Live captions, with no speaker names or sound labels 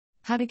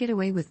How to Get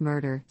Away with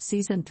Murder,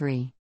 Season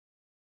 3.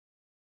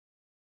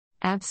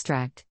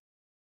 Abstract.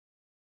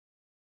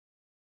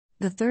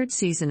 The third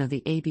season of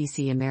the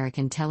ABC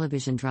American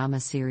television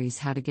drama series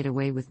How to Get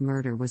Away with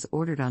Murder was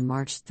ordered on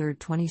March 3,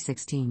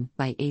 2016,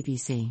 by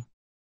ABC.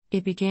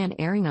 It began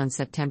airing on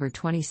September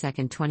 22,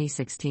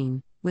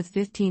 2016, with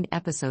 15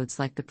 episodes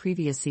like the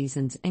previous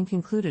seasons and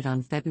concluded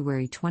on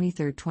February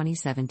 23,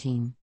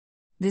 2017.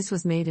 This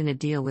was made in a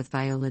deal with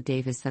Viola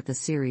Davis that the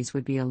series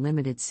would be a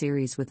limited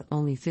series with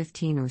only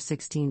 15 or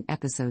 16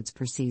 episodes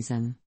per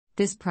season.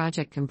 This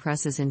project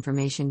compresses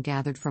information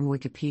gathered from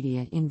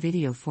Wikipedia in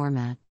video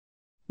format.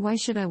 Why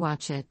should I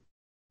watch it?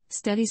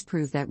 Studies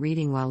prove that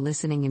reading while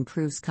listening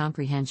improves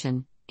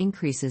comprehension,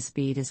 increases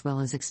speed as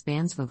well as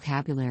expands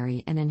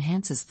vocabulary and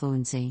enhances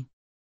fluency.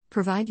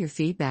 Provide your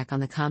feedback on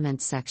the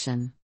comments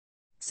section.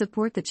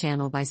 Support the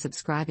channel by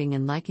subscribing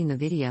and liking the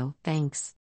video, thanks.